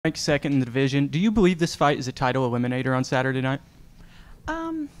Ranked second in the division. Do you believe this fight is a title eliminator on Saturday night?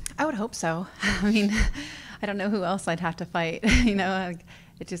 I would hope so. I mean, I don't know who else I'd have to fight.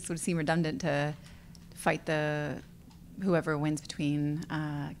 It just would seem redundant to fight whoever wins between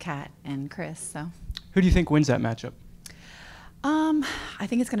Kat and Chris. So, who do you think wins that matchup? I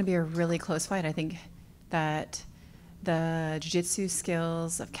think it's going to be a really close fight. I think that the jiu-jitsu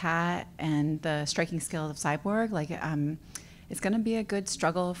skills of Kat and the striking skills of Cyborg, it's going to be a good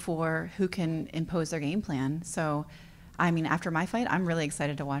struggle for who can impose their game plan. So, I mean, after my fight, I'm really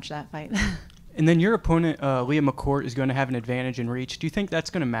excited to watch that fight. And then your opponent, Leah McCourt, is going to have an advantage in reach. Do you think that's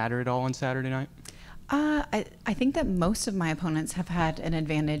going to matter at all on Saturday night? I think that most of my opponents have had an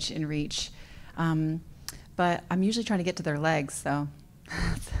advantage in reach, but I'm usually trying to get to their legs. So.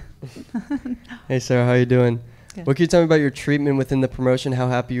 Hey, Sarah, how you doing? Good. What can you tell me about your treatment within the promotion? How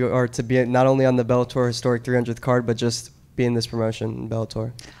happy you are to be not only on the Bellator historic 300th card, but just be in this promotion in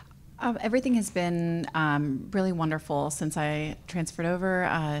Bellator? Everything has been really wonderful since I transferred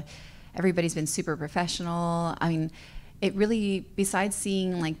over. Everybody's been super professional. I mean, it really, besides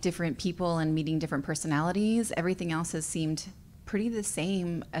seeing like different people and meeting different personalities, everything else has seemed pretty the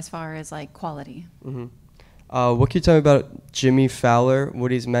same as far as like quality. Mm-hmm. What can you tell me about Jimmy Fowler,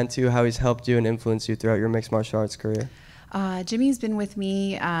 what he's meant to you, how he's helped you and influenced you throughout your mixed martial arts career? Jimmy's been with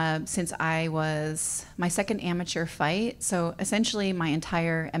me since I was my second amateur fight. So essentially my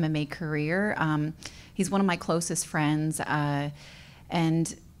entire MMA career. He's one of my closest friends.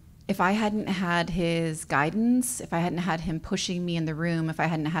 And if I hadn't had his guidance, if I hadn't had him pushing me in the room, if I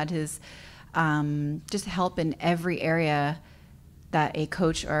hadn't had his just help in every area that a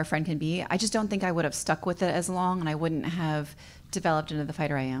coach or a friend can be, I just don't think I would have stuck with it as long, and I wouldn't have developed into the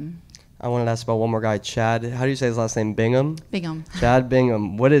fighter I am. I wanted to ask about one more guy, Chad. How do you say his last name? Bingham? Bingham. Chad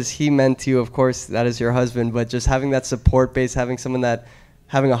Bingham. What has he meant to you? Of course, that is your husband, but just having that support base, having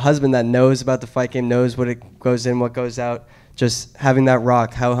a husband that knows about the fight game, knows what it goes in, what goes out, just having that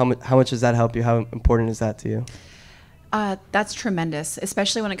rock, how much does that help you? How important is that to you? That's tremendous,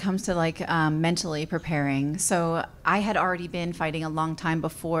 especially when it comes to mentally preparing. So I had already been fighting a long time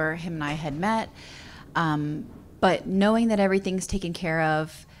before him and I had met, but knowing that everything's taken care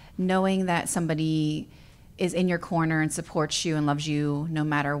of, knowing that somebody is in your corner and supports you and loves you no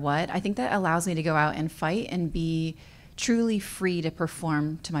matter what, I think that allows me to go out and fight and be truly free to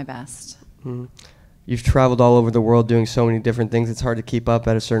perform to my best. Mm-hmm. You've traveled all over the world doing so many different things. It's hard to keep up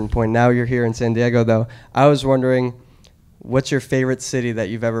at a certain point. Now you're here in San Diego, though. I was wondering, what's your favorite city that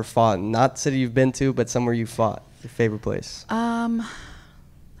you've ever fought? Not city you've been to, but somewhere you fought. Your favorite place? Let's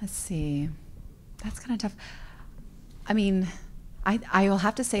see. That's kind of tough. I mean, I will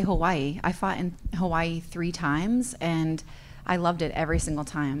have to say Hawaii. I fought in Hawaii 3 times, and I loved it every single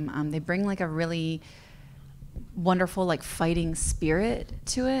time. They bring like a really wonderful like fighting spirit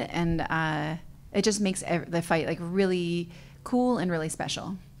to it, and it just makes the fight like really cool and really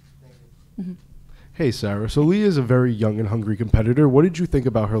special. Mm-hmm. Hey, Sarah. So Leah is a very young and hungry competitor. What did you think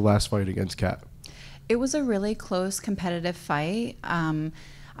about her last fight against Kat? It was a really close competitive fight.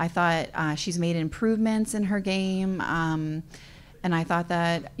 I thought she's made improvements in her game. And I thought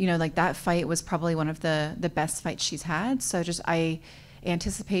that, that fight was probably one of the best fights she's had. So I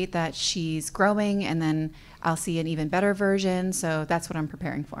anticipate that she's growing, and then I'll see an even better version. So that's what I'm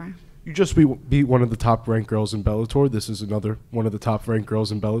preparing for. You just beat one of the top-ranked girls in Bellator. This is another one of the top-ranked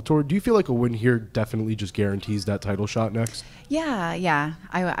girls in Bellator. Do you feel like a win here definitely just guarantees that title shot next? Yeah.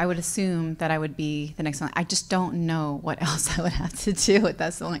 I would assume that I would be the next one. I just don't know what else I would have to do at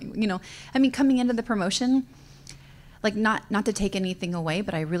that point. I mean, coming into the promotion, like not to take anything away,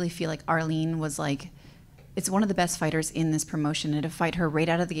 but I really feel like Arlene was like, it's one of the best fighters in this promotion, and to fight her right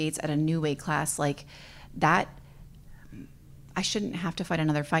out of the gates at a new weight class like that, I shouldn't have to fight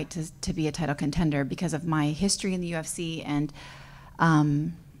another fight to be a title contender because of my history in the UFC and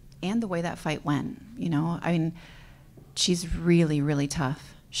the way that fight went. I mean, she's really, really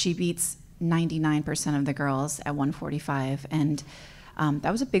tough. She beats 99% of the girls at 145, and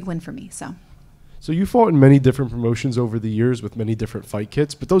that was a big win for me. So you fought in many different promotions over the years with many different fight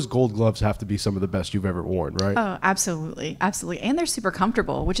kits, but those gold gloves have to be some of the best you've ever worn, right? Oh, absolutely. And they're super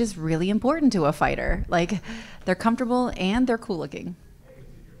comfortable, which is really important to a fighter. Like, they're comfortable and they're cool looking.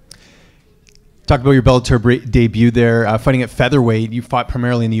 Talk about your Bellator debut there, fighting at featherweight. You fought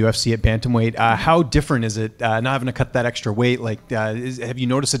primarily in the UFC at bantamweight. How different is it not having to cut that extra weight? Have you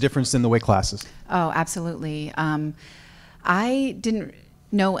noticed a difference in the weight classes? Oh, absolutely. I didn't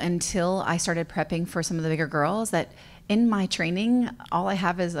know until I started prepping for some of the bigger girls that in my training, all I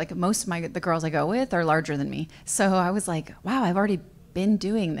have is like most of the girls I go with are larger than me. So I was like, wow, I've already been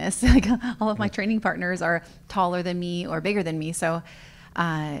doing this. Like all of my training partners are taller than me or bigger than me. So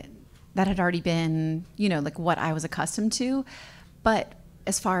that had already been, like what I was accustomed to. But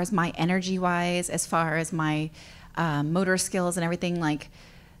as far as my energy wise, as far as my motor skills and everything, like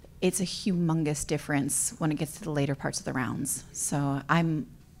it's a humongous difference when it gets to the later parts of the rounds. So I'm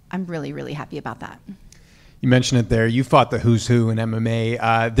really, really happy about that. You mentioned it there. You fought the who's who in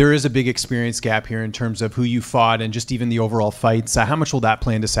MMA. There is a big experience gap here in terms of who you fought and just even the overall fights. How much will that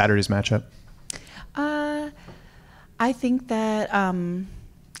play into Saturday's matchup? I think that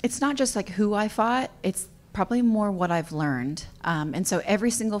it's not just like who I fought. It's probably more what I've learned. And so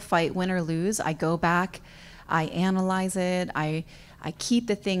every single fight, win or lose, I go back, I analyze it, I keep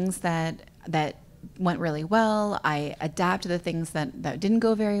the things that went really well. I adapt to the things that didn't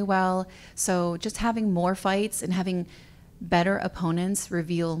go very well. So just having more fights and having better opponents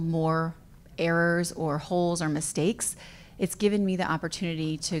reveal more errors or holes or mistakes, it's given me the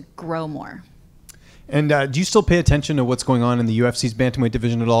opportunity to grow more. And do you still pay attention to what's going on in the UFC's bantamweight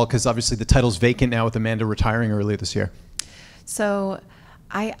division at all? Because obviously the title's vacant now with Amanda retiring earlier this year. So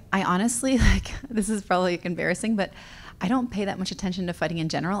I honestly, like, this is probably embarrassing, but I don't pay that much attention to fighting in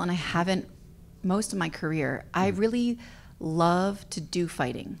general, and I haven't most of my career. I really love to do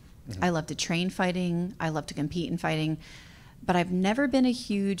fighting. I love to train fighting. I love to compete in fighting. But I've never been a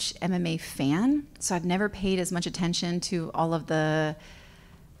huge MMA fan, so I've never paid as much attention to all of the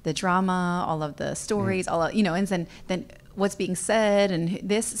drama, all of the stories, all of, and then what's being said and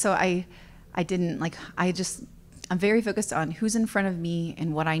this. So I'm very focused on who's in front of me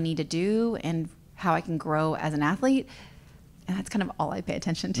and what I need to do and how I can grow as an athlete. And that's kind of all I pay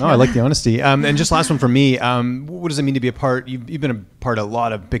attention to. No, I like the honesty. And just last one for me. What does it mean to be a part? You've been a part of a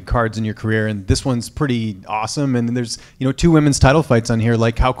lot of big cards in your career, and this one's pretty awesome. And there's 2 women's title fights on here.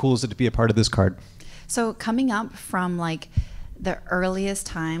 Like, how cool is it to be a part of this card? So coming up from like the earliest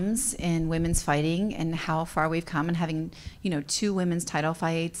times in women's fighting and how far we've come, and having 2 women's title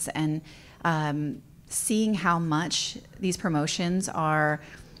fights, and seeing how much these promotions are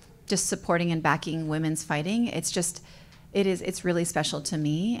just supporting and backing women's fighting, it's really special to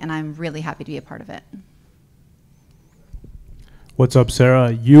me, and I'm really happy to be a part of it. What's up,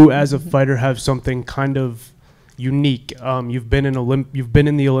 Sarah? You as a fighter have something kind of unique. You've been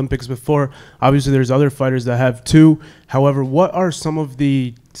in the Olympics before. Obviously, there's other fighters that have too. However, what are some of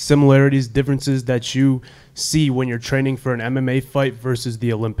the similarities, differences that you see when you're training for an MMA fight versus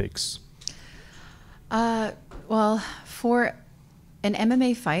the Olympics? Well, for an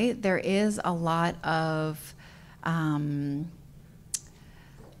MMA fight, there is a lot of I'd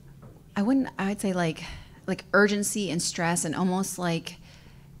say like urgency and stress, and almost like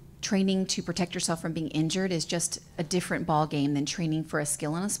training to protect yourself from being injured is just a different ball game than training for a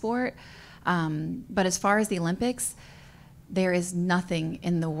skill in a sport. But as far as the Olympics, there is nothing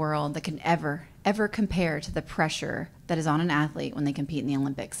in the world that can ever compare to the pressure that is on an athlete when they compete in the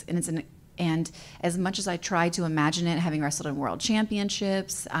Olympics. And as much as I tried to imagine it, having wrestled in world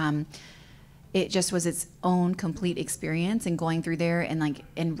championships, it just was its own complete experience, and going through there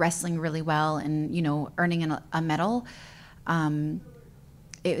and wrestling really well and earning a medal.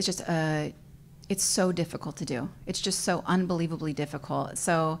 It was just it's so difficult to do. It's just so unbelievably difficult.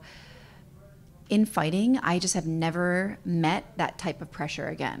 So in fighting, I just have never met that type of pressure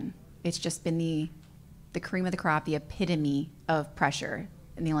again. It's just been the cream of the crop, the epitome of pressure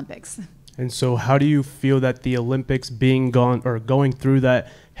in the Olympics. And so how do you feel that the Olympics being gone or going through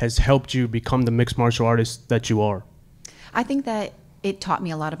that has helped you become the mixed martial artist that you are? I think that it taught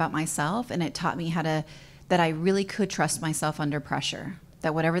me a lot about myself, and it taught me that I really could trust myself under pressure.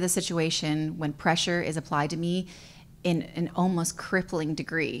 That whatever the situation, when pressure is applied to me in an almost crippling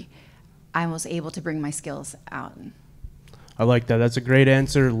degree, I was able to bring my skills out. I like that. That's a great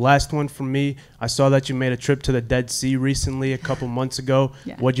answer. Last one from me. I saw that you made a trip to the Dead Sea recently, a couple months ago.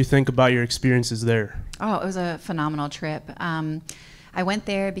 Yeah. What'd you think about your experiences there? Oh, it was a phenomenal trip. I went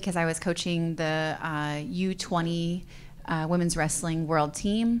there because I was coaching the U20 women's wrestling world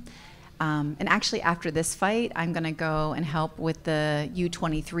team. And actually after this fight, I'm going to go and help with the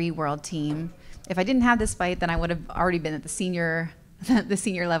U23 world team. If I didn't have this fight, then I would have already been at the senior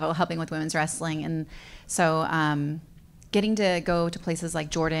level helping with women's wrestling. And so getting to go to places like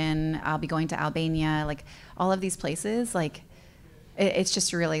Jordan, I'll be going to Albania, like all of these places, like it's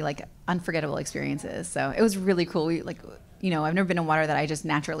just really like unforgettable experiences. So it was really cool. I've never been in water that I just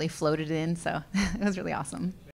naturally floated in. So it was really awesome.